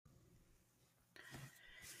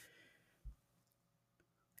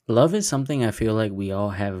Love is something I feel like we all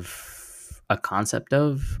have a concept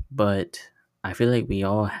of, but I feel like we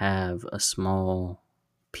all have a small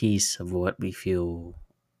piece of what we feel.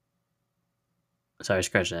 Sorry,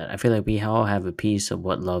 scratch that. I feel like we all have a piece of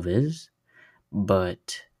what love is,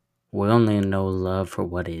 but we only know love for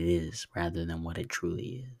what it is rather than what it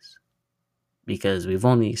truly is. Because we've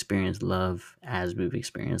only experienced love as we've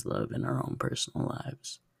experienced love in our own personal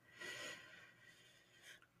lives.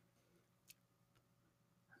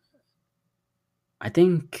 I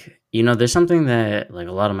think, there's something that like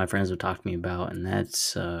a lot of my friends have talked to me about, and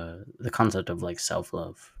that's the concept of like self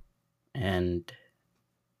love. And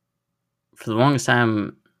for the longest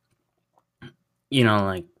time,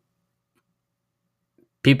 like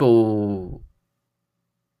people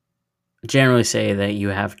generally say that you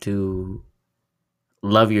have to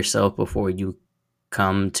love yourself before you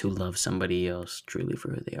come to love somebody else truly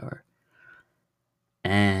for who they are.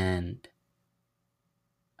 And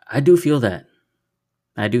I do feel that.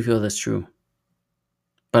 I do feel that's true.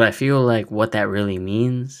 But I feel like what that really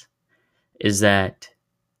means is that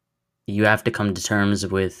you have to come to terms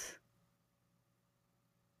with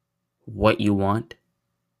what you want,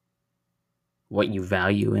 what you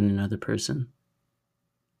value in another person,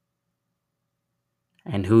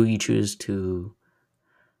 and who you choose to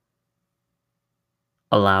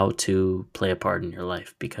allow to play a part in your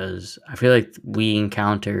life. Because I feel like we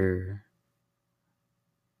encounter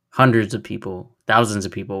hundreds of people, thousands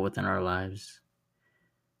of people within our lives.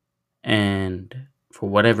 And for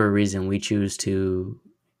whatever reason, we choose to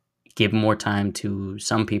give more time to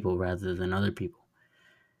some people rather than other people.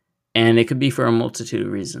 And it could be for a multitude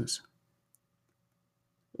of reasons,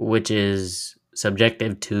 which is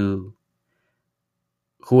subjective to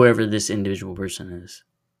whoever this individual person is.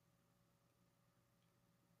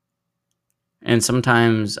 And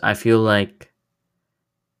sometimes I feel like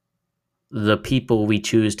the people we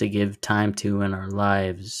choose to give time to in our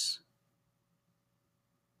lives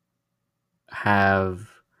have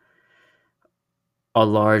a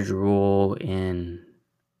large role in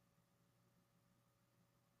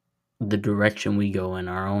the direction we go in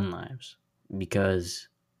our own lives, because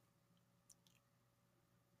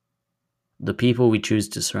the people we choose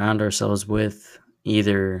to surround ourselves with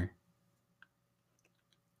either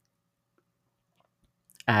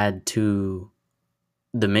add to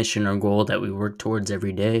the mission or goal that we work towards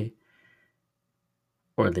every day,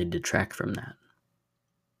 or they detract from that.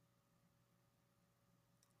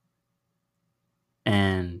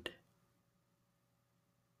 And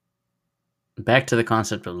back to the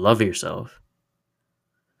concept of love yourself.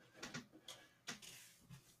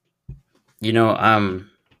 I'm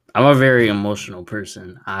a very emotional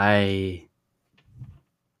person. I'm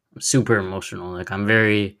super emotional. Like, I'm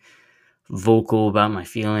very vocal about my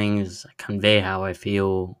feelings. I convey how I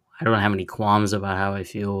feel. I don't have any qualms about how I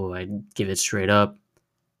feel. I give it straight up.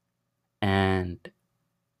 And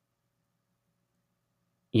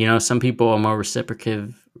some people are more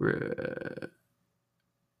reciprocative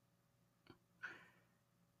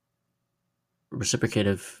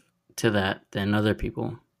to that than other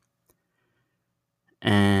people.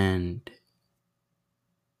 And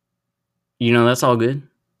that's all good.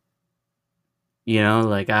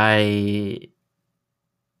 Like I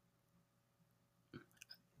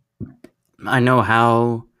know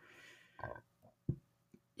how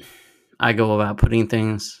I go about putting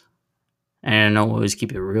things, and I don't always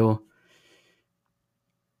keep it real.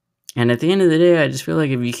 And at the end of the day, I just feel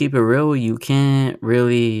like if you keep it real, you can't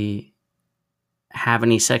really have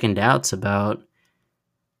any second doubts about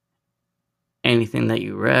anything that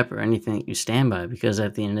you rep or anything that you stand by, because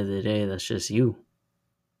at the end of the day, that's just you.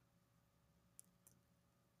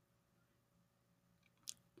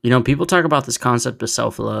 People talk about this concept of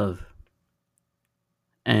self-love,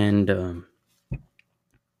 and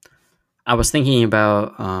I was thinking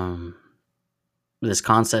about this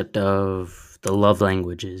concept of the love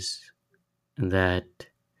languages, that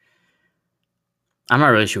I'm not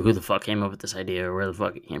really sure who the fuck came up with this idea or where the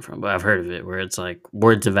fuck it came from, but I've heard of it, where it's like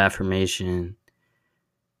words of affirmation,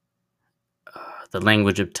 the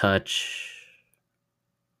language of touch,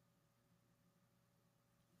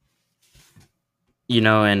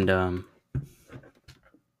 and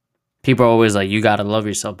people are always like, you gotta love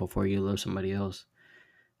yourself before you love somebody else.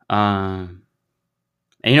 And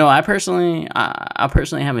I personally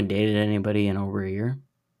haven't dated anybody in over a year.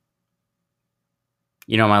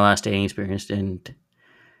 My last dating experience didn't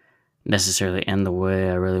necessarily end the way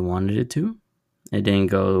I really wanted it to. It didn't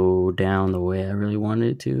go down the way I really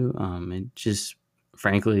wanted it to. It just,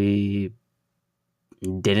 frankly,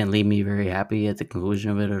 didn't leave me very happy at the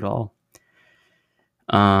conclusion of it at all.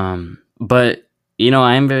 But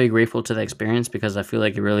I am very grateful to the experience because I feel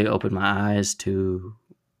like it really opened my eyes to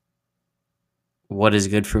what is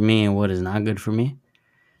good for me and what is not good for me.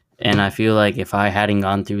 And I feel like if I hadn't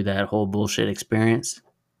gone through that whole bullshit experience,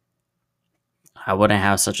 I wouldn't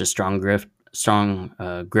have such a strong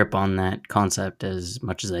grip on that concept as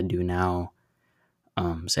much as I do now.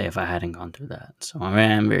 Say if I hadn't gone through that. So I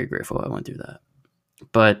mean, I'm very grateful I went through that.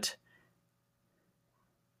 But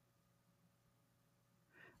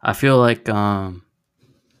I feel like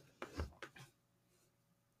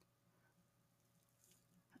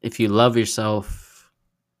if you love yourself,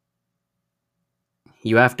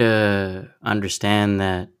 you have to understand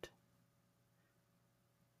that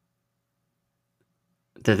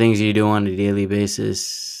the things you do on a daily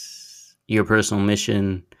basis, your personal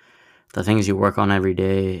mission, the things you work on every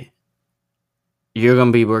day, you're going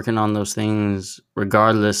to be working on those things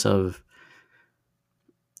regardless of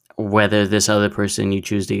whether this other person you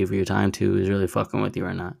choose to give your time to is really fucking with you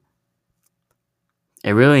or not.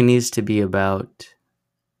 It really needs to be about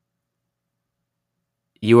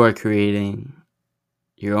you are creating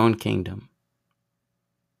your own kingdom,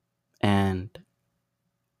 and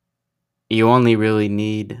you only really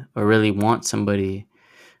need or really want somebody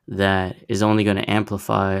that is only going to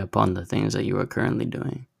amplify upon the things that you are currently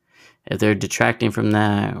doing. If they're detracting from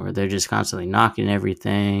that, or they're just constantly knocking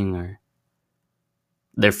everything, or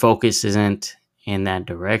their focus isn't in that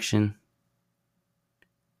direction,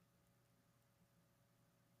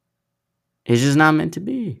 it's just not meant to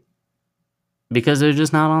be, because they're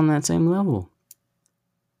just not on that same level.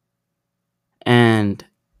 And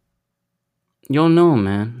you'll know,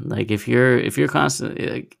 man. Like if you're constantly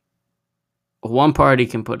like, one party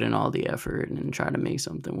can put in all the effort and try to make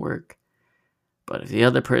something work, but if the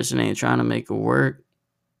other person ain't trying to make it work,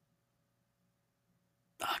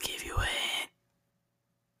 I'll give you a hint.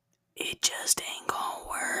 It just ain't gonna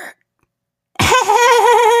work.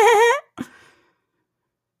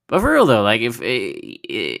 But for real though, like if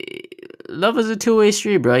love is a two-way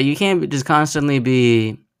street, bro. You can't just constantly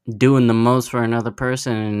be doing the most for another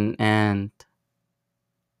person and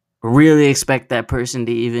really expect that person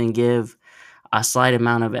to even give a slight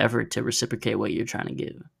amount of effort to reciprocate what you're trying to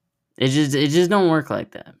give. It just don't work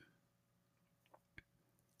like that.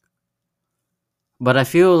 But I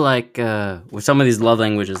feel like with some of these love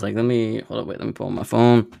languages, like let me pull up my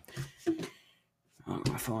phone. Oh,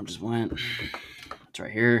 my phone just went. It's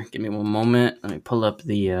right here. Give me one moment. Let me pull up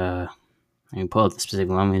the specific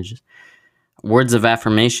languages. Words of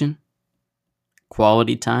affirmation,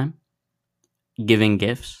 quality time, giving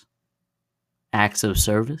gifts, acts of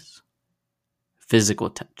service,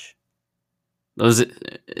 physical touch.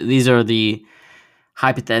 These are the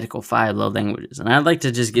hypothetical 5 love languages, and I'd like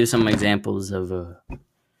to just give some examples of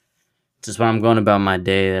just when I'm going about my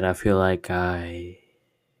day that I feel like I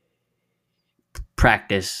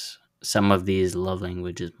practice some of these love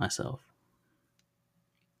languages myself.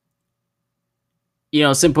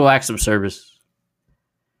 Simple acts of service.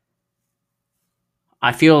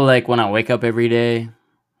 I feel like when I wake up every day,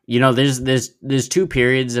 there's 2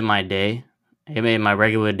 periods in my day, in my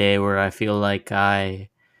regular day, where I feel like I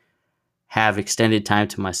have extended time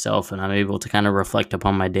to myself and I'm able to kind of reflect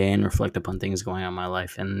upon my day and reflect upon things going on in my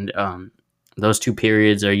life. And those 2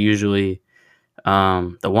 periods are usually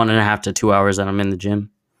the 1.5 to 2 hours that I'm in the gym,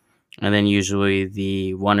 and then usually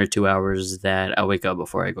the 1 or 2 hours that I wake up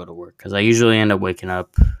before I go to work, because I usually end up waking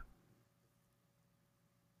up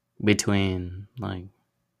between like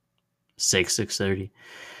 6:30,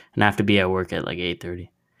 and I have to be at work at like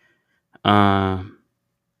 8:30.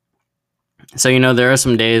 So there are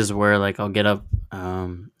some days where like I'll get up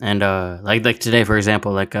and like today, for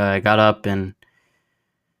example, like I got up and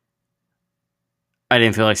I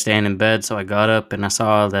didn't feel like staying in bed, so I got up and I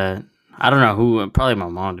saw that, I don't know who, probably my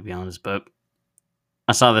mom to be honest, but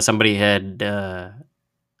I saw that somebody had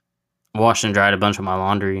washed and dried a bunch of my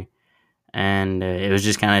laundry, and it was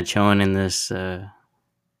just kind of chilling in this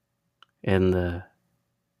in the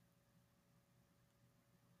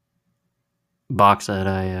box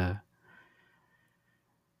that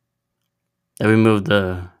we moved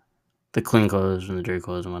the clean clothes from the dirty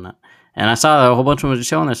clothes and whatnot. And I saw a whole bunch of them was just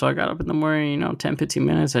chilling there, so I got up in the morning, 10, 15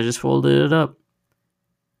 minutes. I just folded it up,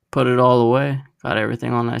 put it all away, got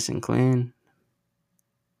everything all nice and clean.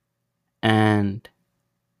 And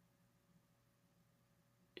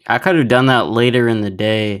I could have done that later in the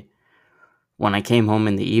day when I came home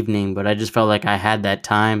in the evening, but I just felt like I had that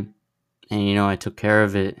time, and I took care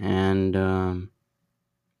of it. And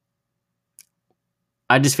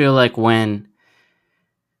I just feel like when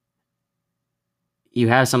you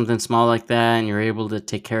have something small like that and you're able to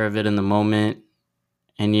take care of it in the moment,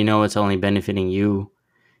 and it's only benefiting you,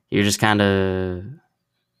 You're just kind of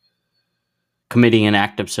committing an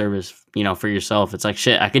act of service, for yourself. It's like,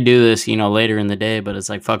 shit, I could do this, later in the day, but it's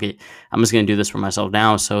like, fuck it. I'm just going to do this for myself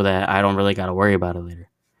now so that I don't really got to worry about it later.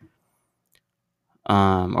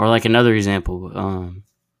 Or like another example, I'm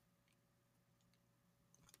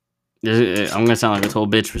gonna sound like a total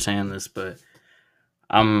bitch for saying this, but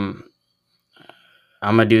I'm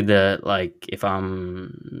I'm a dude that, like, if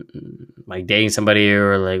I'm like dating somebody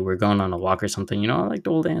or like we're going on a walk or something, I like to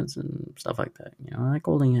hold hands and stuff like that. I like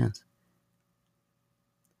holding hands.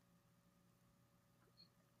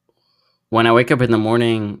 When I wake up in the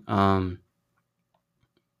morning, I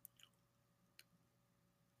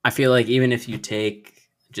feel like even if you take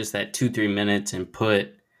just that 2-3 minutes and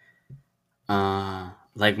put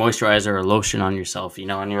like moisturizer or lotion on yourself,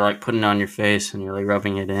 and you're like putting it on your face and you're like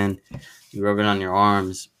rubbing it in, you rub it on your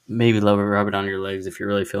arms, maybe rub it on your legs if you're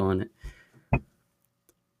really feeling it.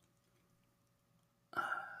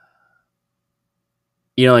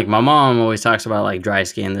 Like my mom always talks about like dry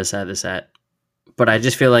skin, this, that, this, that. But I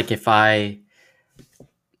just feel like if I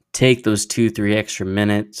take those 2-3 extra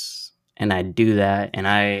minutes and I do that and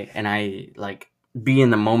I like be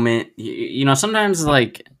in the moment, sometimes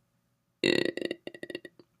like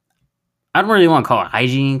I don't really want to call it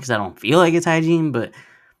hygiene because I don't feel like it's hygiene, but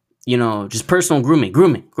just personal grooming.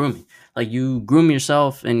 Like you groom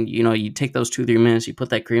yourself and you take those 2-3 minutes, you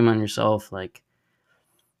put that cream on yourself. Like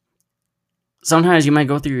sometimes you might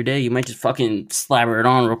go through your day, you might just fucking slabber it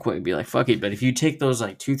on real quick, be like, fuck it. But if you take those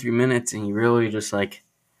like 2-3 minutes and you really just like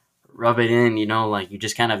rub it in, like you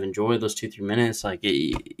just kind of enjoy those 2-3 minutes, like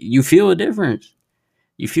you feel a difference.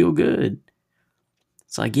 You feel good.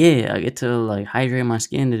 It's like, yeah, I get to like hydrate my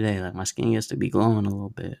skin today. Like my skin gets to be glowing a little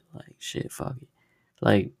bit. Like shit, fuck it.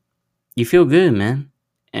 Like you feel good, man.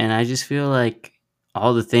 And I just feel like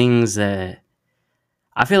all the things that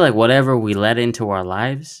I feel like whatever we let into our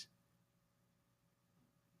lives,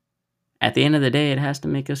 at the end of the day, it has to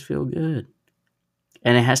make us feel good.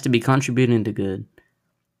 And it has to be contributing to good.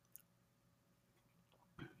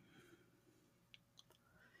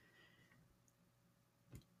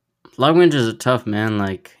 Long winters are tough, man.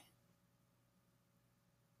 Like,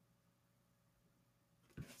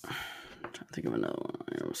 I'm trying to think of another one.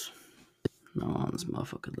 It was no on this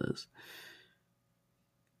motherfucker list.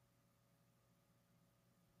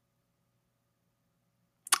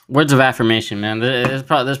 Words of affirmation, man. This is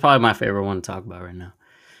probably my favorite one to talk about right now.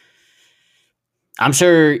 I'm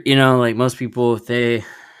sure, like most people, if they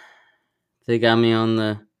got me on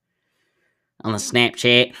the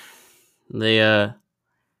Snapchat,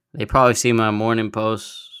 they probably see my morning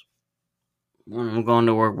posts when I'm going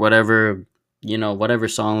to work, whatever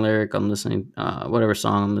song lyric I'm listening, whatever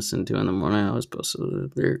song I'm listening to in the morning, I always post a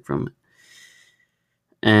lyric from it.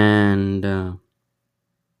 And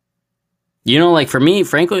like for me,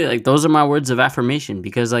 frankly, like those are my words of affirmation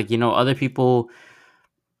because like other people,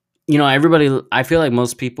 everybody. I feel like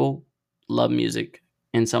most people love music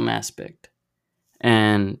in some aspect,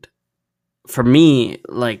 and for me,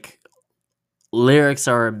 like lyrics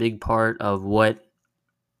are a big part of what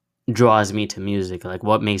draws me to music, like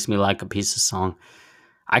what makes me like a piece of song.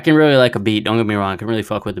 I can really like a beat, don't get me wrong, I can really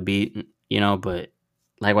fuck with the beat, but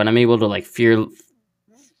like when I'm able to like feel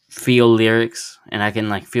lyrics and I can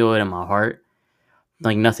like feel it in my heart,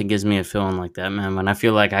 like nothing gives me a feeling like that, man. When I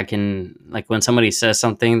feel like I can, like when somebody says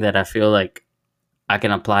something that I feel like I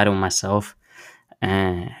can apply to myself,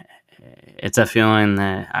 and it's a feeling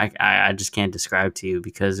that I just can't describe to you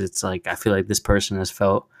because it's like I feel like this person has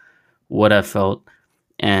felt what I felt,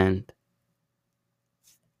 and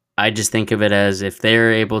I just think of it as if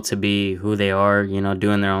they're able to be who they are,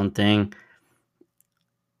 doing their own thing,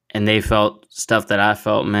 and they felt stuff that I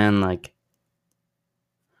felt, man, like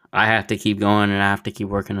I have to keep going and I have to keep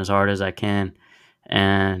working as hard as I can,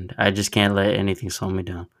 and I just can't let anything slow me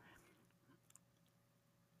down.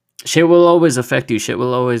 Shit will always affect you. Shit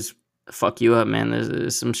will always fuck you up, man.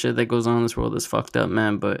 There's some shit that goes on in this world that's fucked up,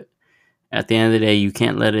 man, but at the end of the day, you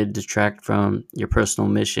can't let it detract from your personal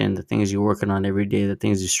mission, the things you're working on every day, the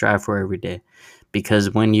things you strive for every day. Because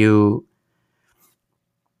when you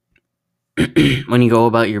when you go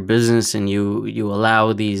about your business and you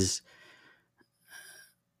allow these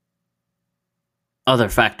other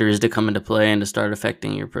factors to come into play and to start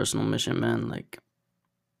affecting your personal mission, man, like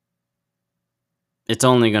it's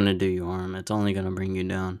only gonna do you harm. It's only gonna bring you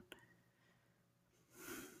down.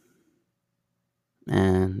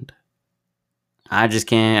 And I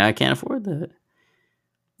can't afford that.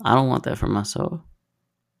 I don't want that for myself.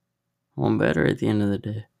 I want better at the end of the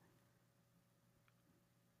day.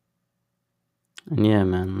 And yeah,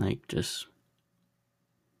 man, like just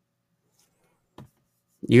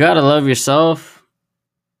you gotta love yourself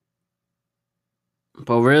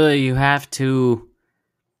But really, you have to.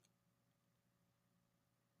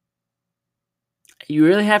 You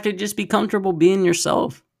really have to just be comfortable being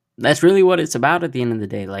yourself. That's really what it's about at the end of the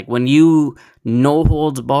day. Like when you no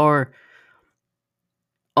holds bar,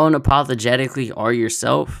 unapologetically are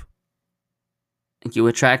yourself, you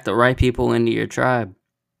attract the right people into your tribe.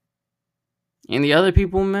 And the other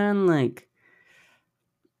people, man, like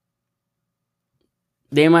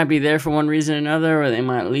they might be there for one reason or another, or they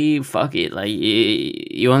might leave. Fuck it. Like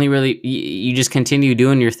you only really you just continue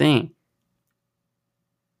doing your thing.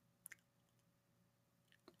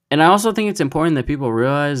 And I also think it's important that people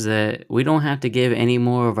realize that we don't have to give any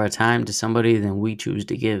more of our time to somebody than we choose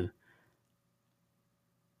to give.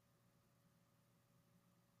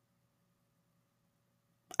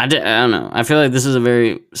 I don't know. I feel like this is a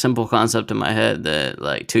very simple concept in my head that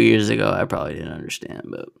like 2 years ago I probably didn't understand,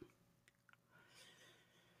 but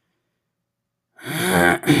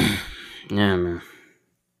yeah, man.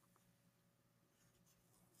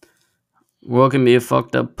 World can be a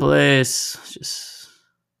fucked up place.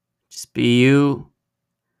 Just be you.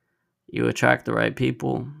 You attract the right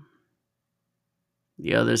people.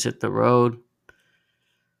 The others hit the road,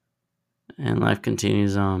 and life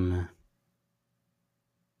continues on, man.